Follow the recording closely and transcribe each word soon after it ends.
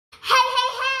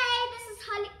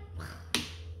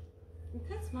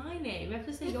That's my name. You have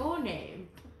to say your name.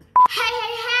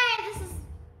 Hey, this is...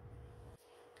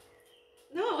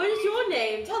 No, what is your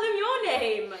name? Tell them your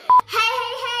name. Hey,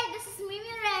 this is Mimi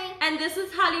Ray. And this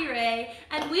is Holly Ray.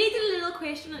 And we did a little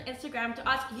question on Instagram to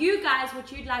ask you guys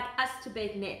what you'd like us to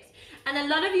bake next. And a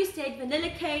lot of you said vanilla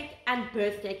cake and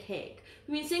birthday cake.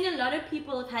 We've been seeing a lot of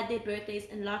people have had their birthdays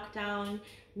in lockdown.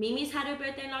 Mimi's had her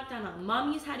birthday in lockdown. Our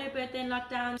mommy's had her birthday in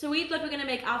lockdown. So we thought we're going to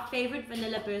make our favorite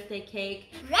vanilla birthday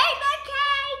cake. Rainbow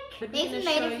cake! They even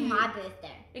made it for my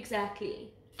birthday. Exactly.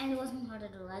 And it wasn't hard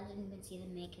at all. I didn't even see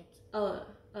them make it. Oh,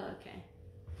 okay.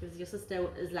 Because your sister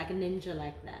is like a ninja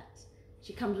like that.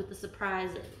 She comes with the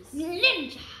surprises.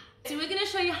 Ninja! So we're going to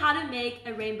show you how to make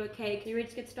a rainbow cake. Are you ready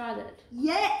to get started?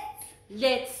 Yes!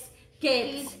 Let's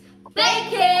get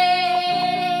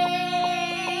baking!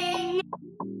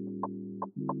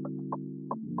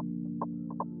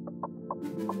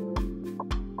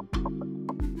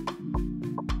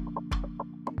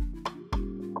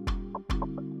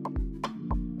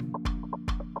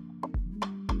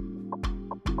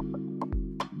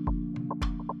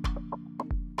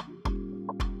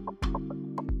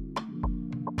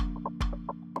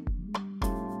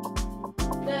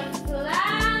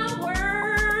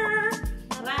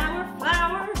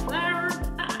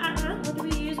 What do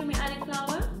we use when we're adding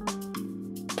flour?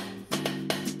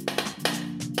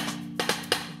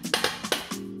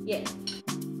 Yeah.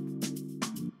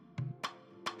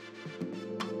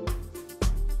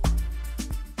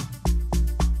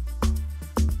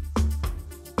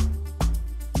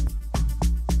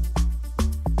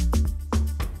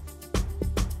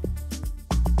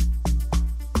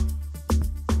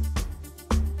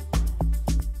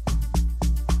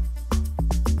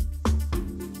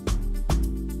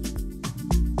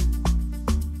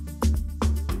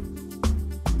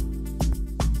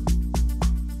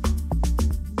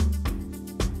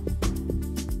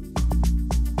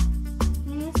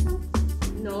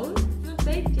 No, it's not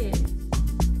baked yet.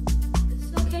 It's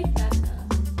still cake batter.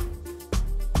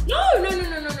 No.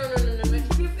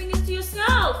 Keep your fingers to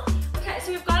yourself. Okay,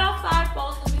 so we've got our 5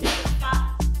 bowls.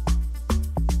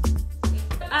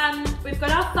 We've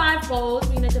got our 5 bowls.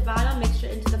 We're gonna divide our mixture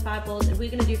into the 5 bowls, and we're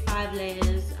gonna do 5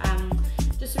 layers.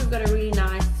 Just so we've got a really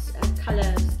nice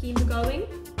color scheme going.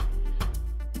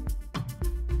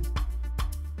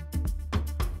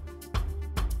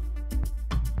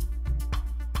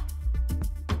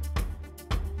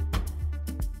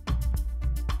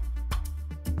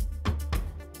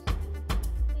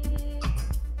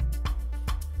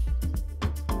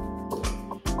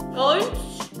 Don't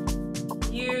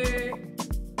you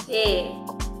dare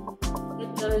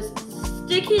get those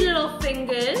sticky little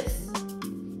fingers.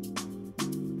 I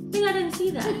think I didn't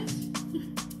see that.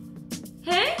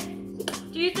 Hey?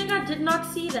 Do you think I did not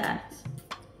see that?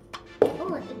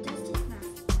 Oh, it does taste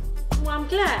nice. Well, I'm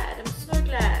glad. I'm so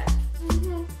glad.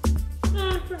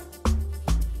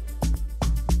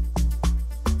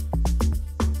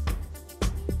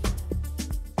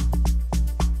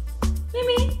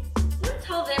 Mimi, don't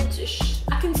tell them to shh.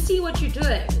 I can see what you're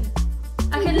doing.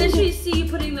 I can literally see you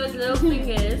putting those little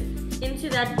fingers into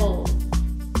that bowl.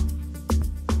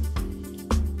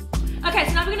 Okay,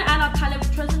 so now we're gonna add our color.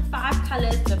 We've chosen 5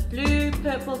 colors: the blue,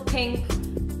 purple, pink,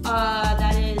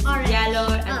 that is orange.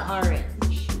 Yellow, and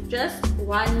orange. Just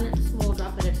one small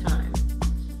drop at a time.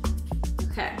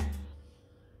 Okay.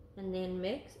 And then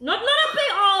mix. Not a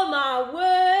big, oh my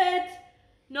word!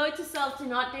 Note to self, do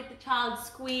not let the child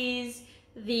squeeze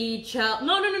the gel.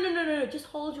 No. Just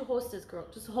hold your horses, girl.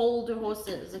 Just hold your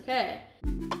horses, okay?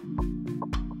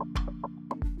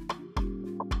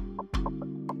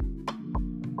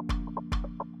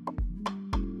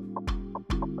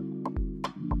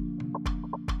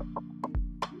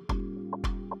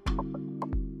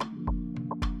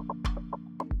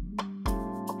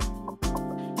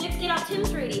 Let's get our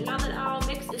tins ready. Now that our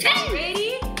mix is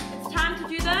ready, it's time to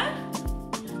do the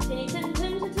tinny tin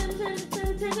tin tin tin tin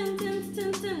tin tin tin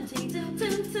tin tin tinny tin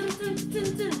tin tin tin tin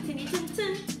tin tinny tin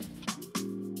tin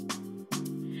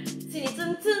tinny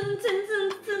tin tin tin tin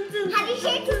tin tin. How do you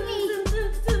shake to me? I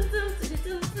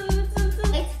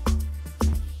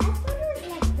thought it was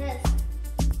like this.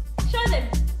 Show them.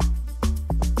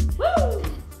 Woo!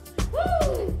 Woo!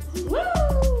 Woo!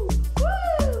 Woo!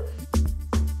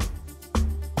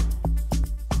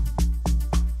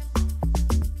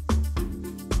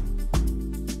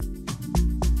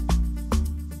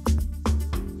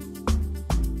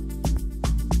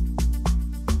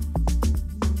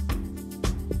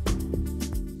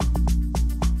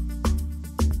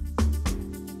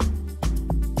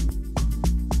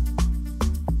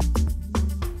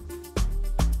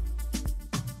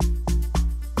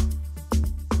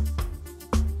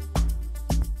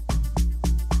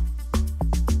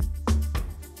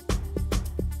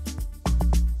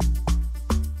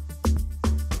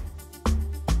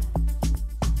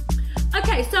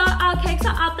 our cakes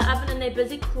are out the oven and they're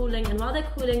busy cooling, and while they're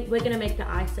cooling, we're gonna make the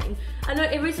icing. I know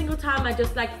every single time I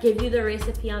just like give you the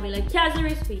recipe, I'll be like, here's the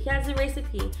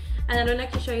recipe, and I don't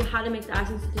actually show you how to make the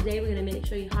icing. So today we're gonna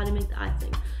show you how to make the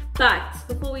icing. But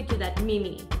before we do that,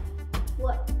 Mimi.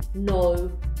 What?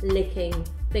 No licking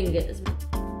fingers.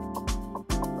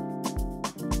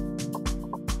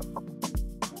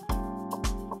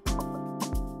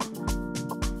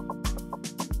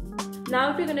 Now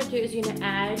what we're going to do is you're going to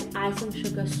add icing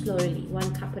sugar slowly,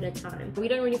 1 cup at a time. We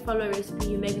don't really follow a recipe,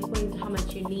 you make according to how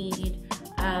much you need,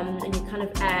 and you kind of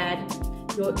add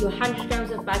your 100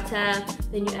 grams of butter,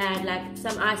 then you add like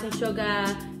some icing sugar,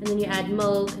 and then you add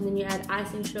milk, and then you add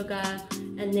icing sugar,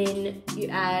 and then you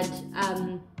add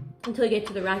until you get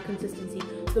to the right consistency.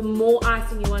 The more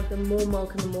icing you want, the more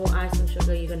milk and the more icing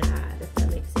sugar you're going to add, if that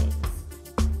makes sense.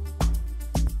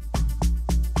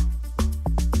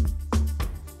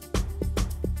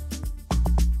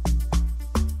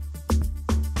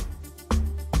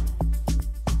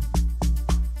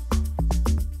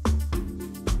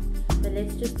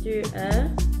 Let's just do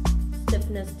a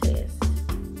stiffness test.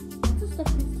 What's a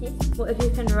stiffness test? Well, if you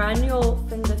can run your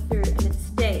finger through and it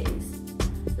stays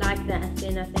like that,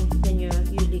 then I think then you're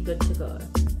usually good to go.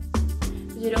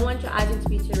 Because you don't want your icing to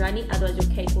be too runny, otherwise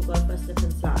your cake will go for a slip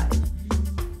and slide.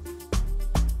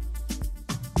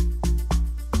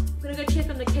 I'm gonna go check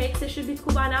on the cakes. They should be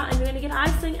cool by now, and we're gonna get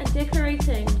icing and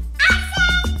decorating.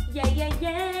 Icing! Yay, yay,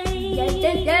 yay! Yay,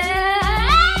 yay, yay!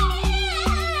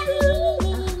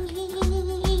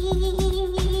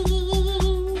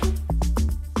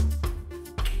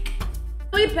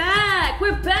 We're back!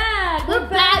 We're back! We're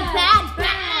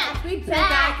back! We're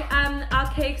back!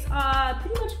 Our cakes are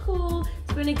pretty much cool.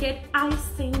 So we're gonna get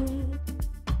icing.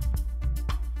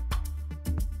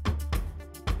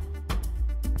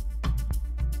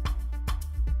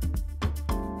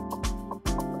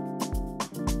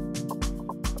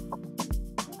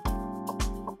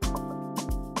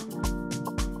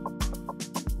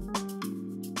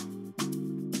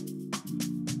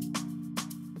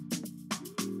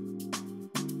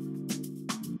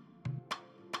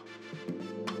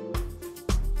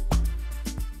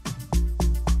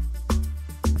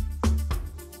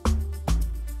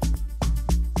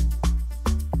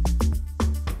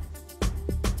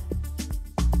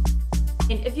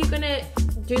 And if you're gonna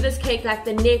do this cake like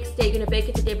the next day, you're gonna bake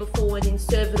it the day before and then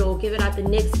serve it or give it out the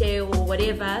next day or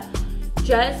whatever,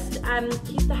 just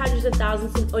keep the hundreds of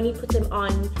thousands and only put them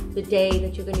on the day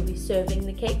that you're gonna be serving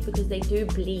the cake, because they do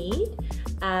bleed,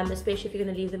 especially if you're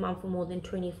gonna leave them on for more than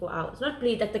 24 hours. Not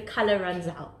bleed, that the color runs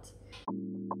out.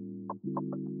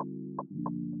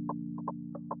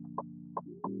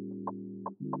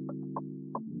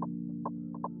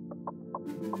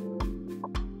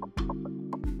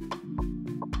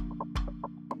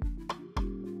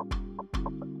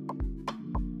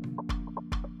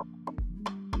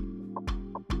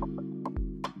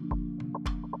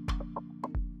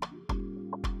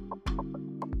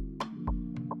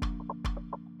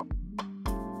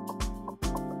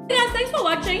 Guys, thanks for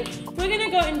watching. We're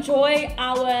gonna go enjoy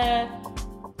our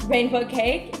rainbow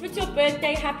cake. If it's your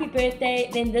birthday, happy birthday,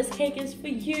 then this cake is for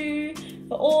you.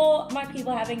 For all my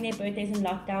people having their birthdays in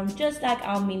lockdown, just like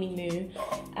our Mimi Moo.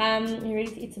 You ready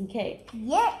to eat some cake?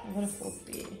 Yes. I've got a fork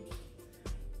for you.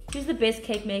 Who's the best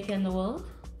cake maker in the world?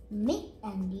 Me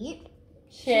and you.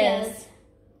 Cheers.